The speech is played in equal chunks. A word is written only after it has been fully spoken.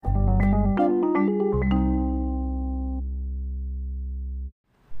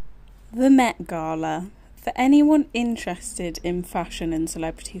The Met Gala. For anyone interested in fashion and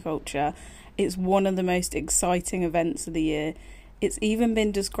celebrity culture, it's one of the most exciting events of the year. It's even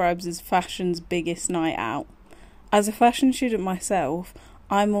been described as fashion's biggest night out. As a fashion student myself,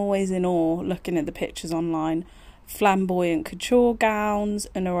 I'm always in awe looking at the pictures online. Flamboyant couture gowns,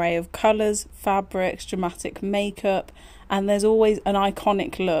 an array of colours, fabrics, dramatic makeup, and there's always an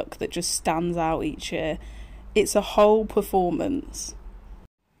iconic look that just stands out each year. It's a whole performance.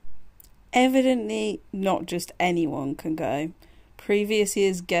 Evidently, not just anyone can go. Previous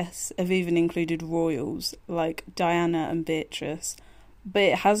year's guests have even included royals like Diana and Beatrice, but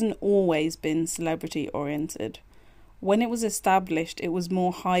it hasn't always been celebrity oriented. When it was established, it was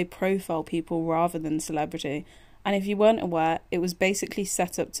more high profile people rather than celebrity, and if you weren't aware, it was basically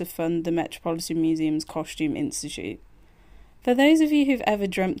set up to fund the Metropolitan Museum's Costume Institute. For those of you who've ever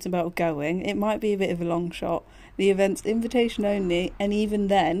dreamt about going, it might be a bit of a long shot. The event's invitation only, and even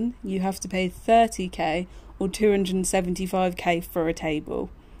then, you have to pay $30,000 or $275,000 for a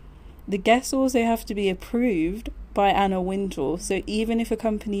table. The guests also have to be approved by Anna Wintour, so even if a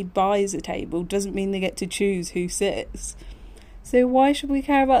company buys a table, doesn't mean they get to choose who sits. So why should we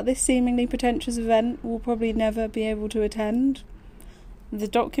care about this seemingly pretentious event we'll probably never be able to attend? The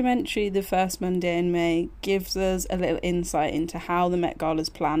documentary The First Monday in May gives us a little insight into how the Met Gala's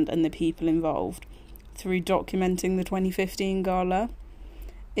planned and the people involved through documenting the 2015 gala.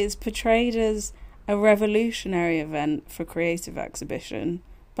 It's portrayed as a revolutionary event for creative exhibition.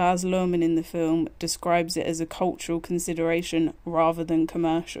 Baz Luhrmann in the film describes it as a cultural consideration rather than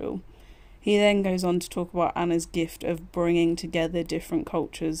commercial. He then goes on to talk about Anna's gift of bringing together different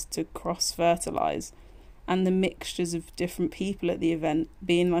cultures to cross-fertilise, and the mixtures of different people at the event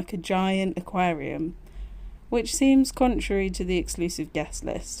being like a giant aquarium, which seems contrary to the exclusive guest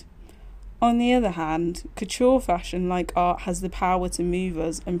list. On the other hand, couture fashion, like art, has the power to move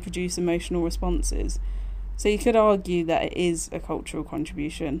us and produce emotional responses, so you could argue that it is a cultural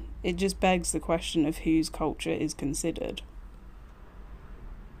contribution. It just begs the question of whose culture is considered.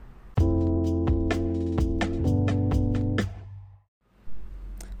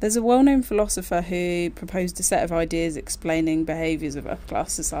 There's a well-known philosopher who proposed a set of ideas explaining behaviours of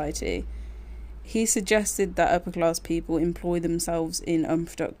upper-class society. He suggested that upper-class people employ themselves in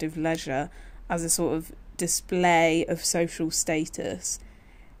unproductive leisure as a sort of display of social status.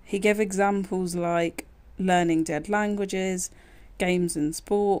 He gave examples like learning dead languages, games and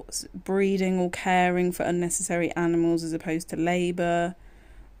sports, breeding or caring for unnecessary animals as opposed to labour.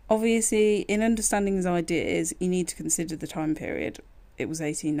 Obviously, in understanding his ideas, you need to consider the time period. It was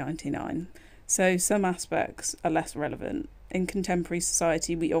 1899, so some aspects are less relevant. In contemporary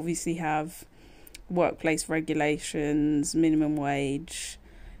society, we obviously have workplace regulations, minimum wage,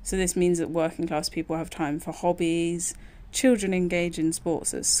 so this means that working class people have time for hobbies, children engage in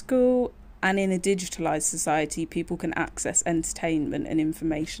sports at school, and in a digitalised society, people can access entertainment and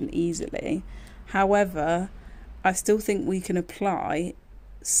information easily. However, I still think we can apply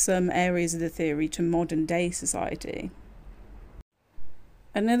some areas of the theory to modern day society.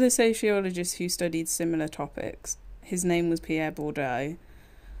 Another sociologist who studied similar topics, his name was Pierre Bourdieu,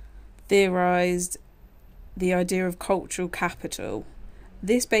 theorised the idea of cultural capital.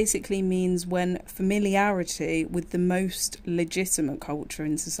 This basically means when familiarity with the most legitimate culture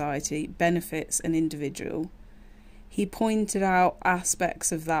in society benefits an individual. He pointed out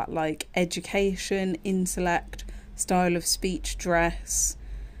aspects of that like education, intellect, style of speech, dress,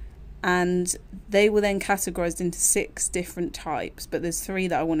 and they were then categorised into 6 different types, but there's 3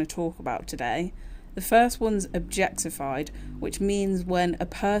 that I want to talk about today. The first one's objectified, which means when a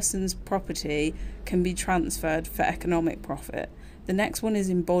person's property can be transferred for economic profit. The next one is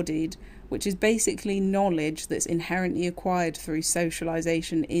embodied, which is basically knowledge that's inherently acquired through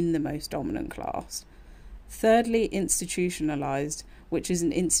socialisation in the most dominant class. Thirdly, institutionalised, which is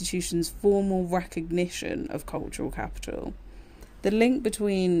an institution's formal recognition of cultural capital. The link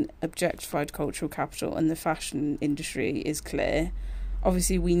between objectified cultural capital and the fashion industry is clear.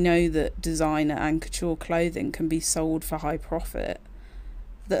 Obviously, we know that designer and couture clothing can be sold for high profit.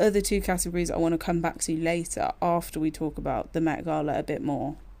 The other 2 categories I want to come back to later after we talk about the Met Gala a bit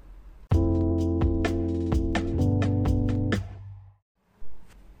more.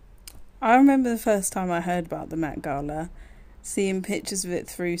 I remember the first time I heard about the Met Gala, seeing pictures of it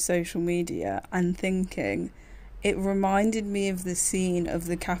through social media and thinking, it reminded me of the scene of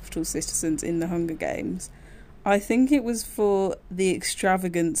the Capital Citizens in the Hunger Games. I think it was for the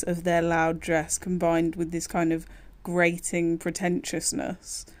extravagance of their loud dress combined with this kind of grating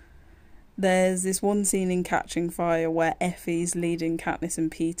pretentiousness. There's this one scene in Catching Fire where Effie's leading Katniss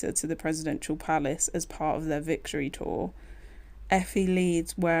and Peter to the presidential palace as part of their victory tour, Effie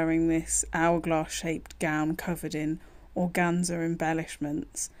leads wearing this hourglass-shaped gown covered in organza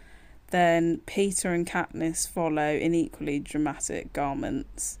embellishments. Then Peter and Katniss follow in equally dramatic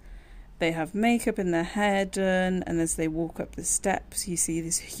garments. They have makeup in their hair done, and as they walk up the steps, you see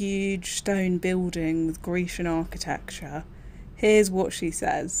this huge stone building with Grecian architecture. Here's what she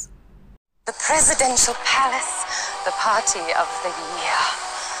says. The presidential palace, the party of the year.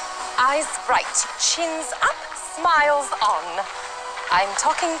 Eyes bright, chins up, smiles on. I'm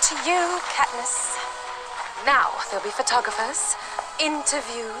talking to you, Katniss. Now there'll be photographers,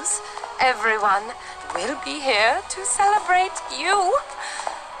 interviews. Everyone will be here to celebrate you,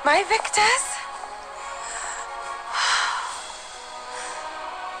 my victors.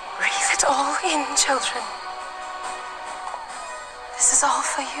 Breathe it all in, children. This is all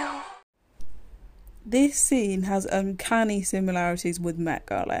for you. This scene has uncanny similarities with Met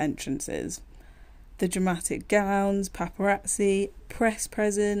Gala entrances. The dramatic gowns, paparazzi, press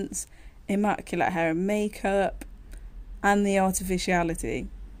presence, immaculate hair and makeup, and the artificiality.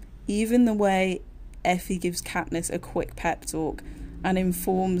 Even the way Effie gives Katniss a quick pep talk and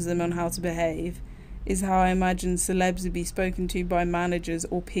informs them on how to behave is how I imagine celebs would be spoken to by managers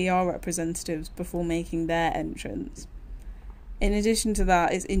or PR representatives before making their entrance. In addition to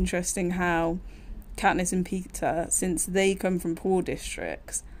that, it's interesting how Katniss and Peter, since they come from poor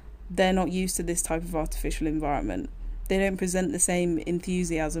districts, they're not used to this type of artificial environment. They don't present the same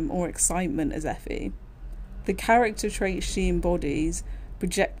enthusiasm or excitement as Effie. The character traits she embodies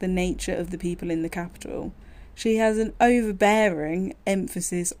project the nature of the people in the capital. She has an overbearing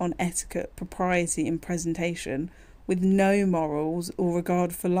emphasis on etiquette, propriety and presentation, with no morals or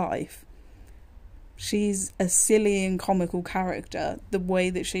regard for life. She's a silly and comical character, the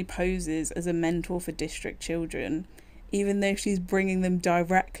way that she poses as a mentor for district children, even though she's bringing them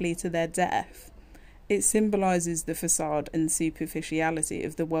directly to their death. It symbolises the facade and superficiality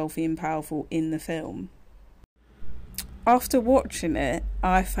of the wealthy and powerful in the film. After watching it,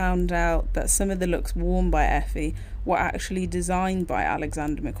 I found out that some of the looks worn by Effie were actually designed by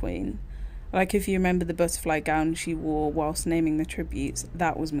Alexander McQueen. Like if you remember the butterfly gown she wore whilst naming the tributes,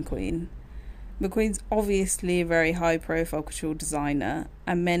 that was McQueen. McQueen's obviously a very high-profile couture designer,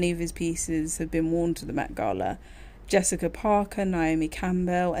 and many of his pieces have been worn to the Met Gala. Jessica Parker, Naomi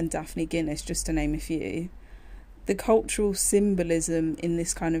Campbell and Daphne Guinness, just to name a few. The cultural symbolism in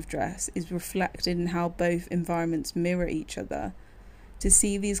this kind of dress is reflected in how both environments mirror each other. To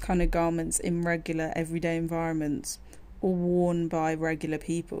see these kind of garments in regular, everyday environments, or worn by regular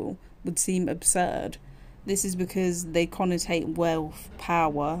people, would seem absurd. This is because they connotate wealth,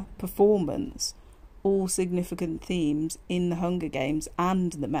 power, performance, all significant themes in the Hunger Games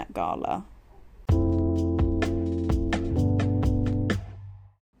and the Met Gala.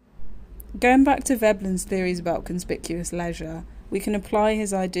 Going back to Veblen's theories about conspicuous leisure, we can apply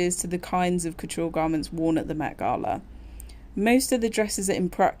his ideas to the kinds of couture garments worn at the Met Gala. Most of the dresses are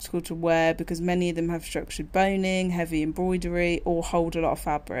impractical to wear because many of them have structured boning, heavy embroidery, or hold a lot of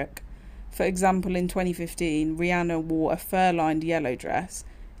fabric. For example, in 2015, Rihanna wore a fur-lined yellow dress.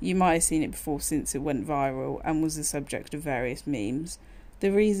 You might have seen it before since it went viral and was the subject of various memes.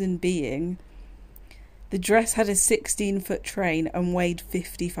 The reason being, the dress had a 16-foot train and weighed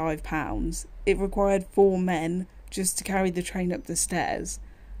 55 pounds. It required 4 men just to carry the train up the stairs.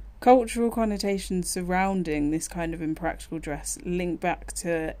 Cultural connotations surrounding this kind of impractical dress link back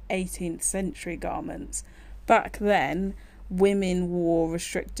to 18th century garments. Back then, women wore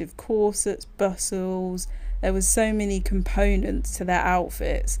restrictive corsets, bustles. There was so many components to their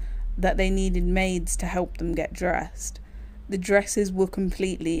outfits that they needed maids to help them get dressed. The dresses were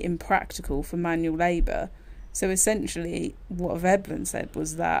completely impractical for manual labour. So essentially, what Veblen said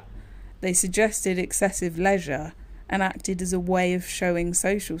was that they suggested excessive leisure and acted as a way of showing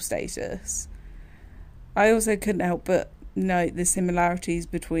social status. I also couldn't help but note the similarities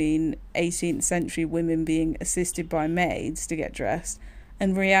between 18th century women being assisted by maids to get dressed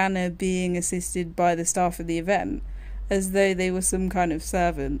and Rihanna being assisted by the staff of the event, as though they were some kind of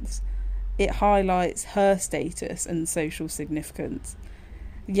servants. It highlights her status and social significance.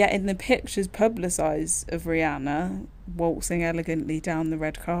 Yet in the pictures publicised of Rihanna waltzing elegantly down the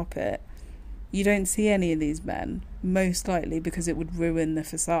red carpet, you don't see any of these men, most likely because it would ruin the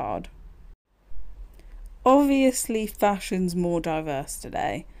facade. Obviously, fashion's more diverse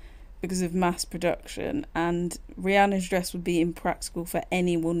today because of mass production, and Rihanna's dress would be impractical for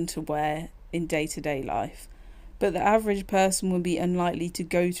anyone to wear in day-to-day life. But the average person would be unlikely to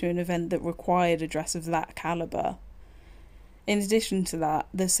go to an event that required a dress of that calibre. In addition to that,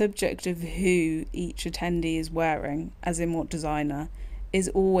 the subject of who each attendee is wearing, as in what designer, is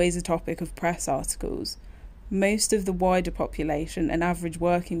always a topic of press articles. most of the wider population and average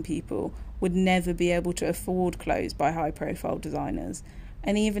working people would never be able to afford clothes by high-profile designers,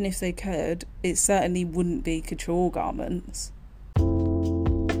 and even if they could, it certainly wouldn't be couture garments.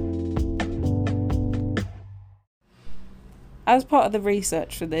 As part of the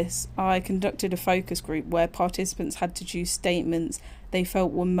research for this, I conducted a focus group where participants had to choose statements they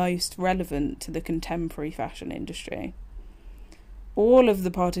felt were most relevant to the contemporary fashion industry. All of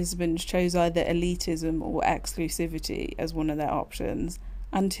the participants chose either elitism or exclusivity as one of their options,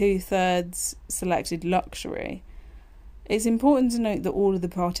 and 2/3 selected luxury. It's important to note that all of the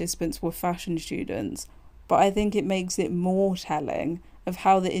participants were fashion students, but I think it makes it more telling of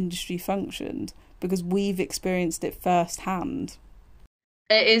how the industry functioned, because we've experienced it firsthand.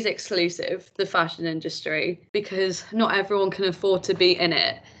 It is exclusive, the fashion industry, because not everyone can afford to be in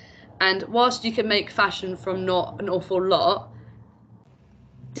it. And whilst you can make fashion from not an awful lot,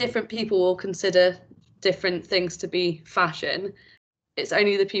 different people will consider different things to be fashion. It's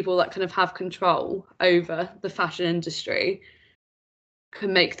only the people that kind of have control over the fashion industry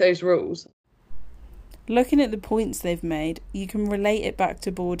can make those rules. Looking at the points they've made, you can relate it back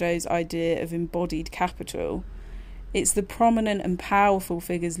to Bourdieu's idea of embodied capital. It's the prominent and powerful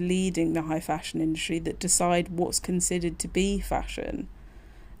figures leading the high fashion industry that decide what's considered to be fashion.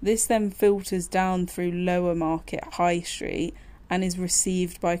 This then filters down through lower market high street and is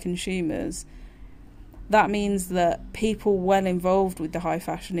received by consumers. That means that people well involved with the high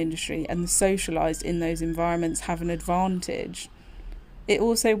fashion industry and socialised in those environments have an advantage. It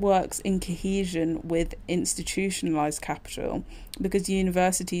also works in cohesion with institutionalised capital, because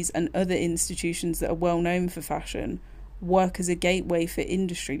universities and other institutions that are well known for fashion work as a gateway for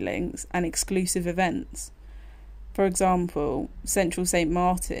industry links and exclusive events. For example, Central St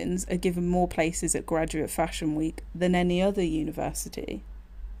Martin's are given more places at Graduate Fashion Week than any other university.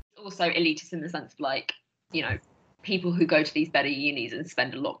 Also elitist in the sense of, like, you know, people who go to these better unis and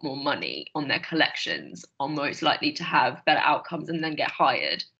spend a lot more money on their collections are most likely to have better outcomes and then get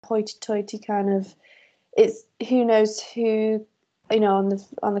hired. Hoity-toity kind of, it's who knows who, you know, on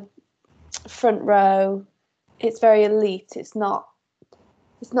the front row. It's very elite. It's not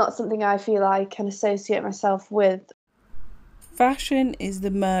something I feel I can associate myself with. Fashion is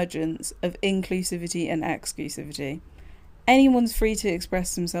the mergence of inclusivity and exclusivity. Anyone's free to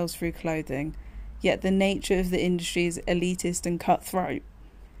express themselves through clothing, yet the nature of the industry is elitist and cutthroat.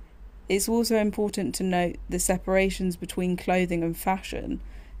 It's also important to note the separations between clothing and fashion,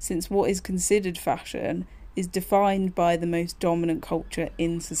 since what is considered fashion is defined by the most dominant culture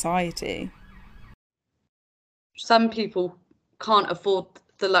in society. Some people can't afford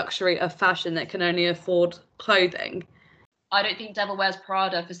the luxury of fashion, they can only afford clothing. I don't think Devil Wears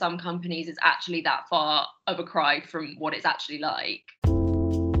Prada for some companies is actually that far of a cry from what it's actually like.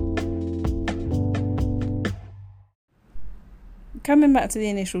 Coming back to the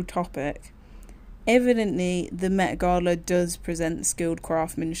initial topic, evidently the Met Gala does present skilled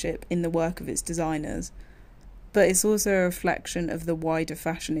craftsmanship in the work of its designers, but it's also a reflection of the wider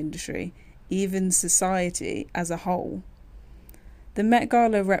fashion industry, even society as a whole. The Met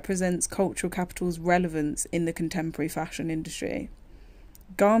Gala represents cultural capital's relevance in the contemporary fashion industry.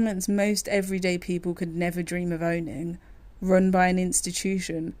 Garments most everyday people could never dream of owning, run by an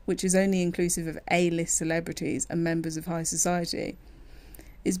institution which is only inclusive of A-list celebrities and members of high society,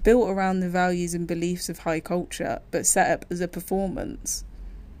 is built around the values and beliefs of high culture but set up as a performance.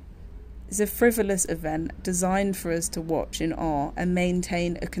 It's a frivolous event designed for us to watch in awe and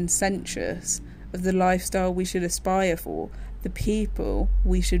maintain a consensus of the lifestyle we should aspire for, the people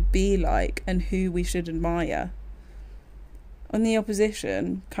we should be like, and who we should admire. On the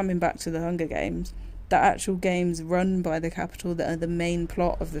opposition, coming back to the Hunger Games, the actual games run by the capital that are the main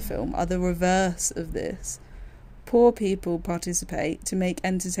plot of the film are the reverse of this. Poor people participate to make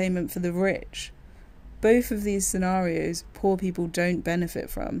entertainment for the rich. Both of these scenarios poor people don't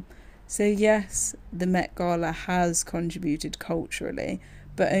benefit from. So yes, the Met Gala has contributed culturally,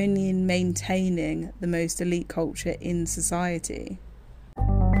 but only in maintaining the most elite culture in society.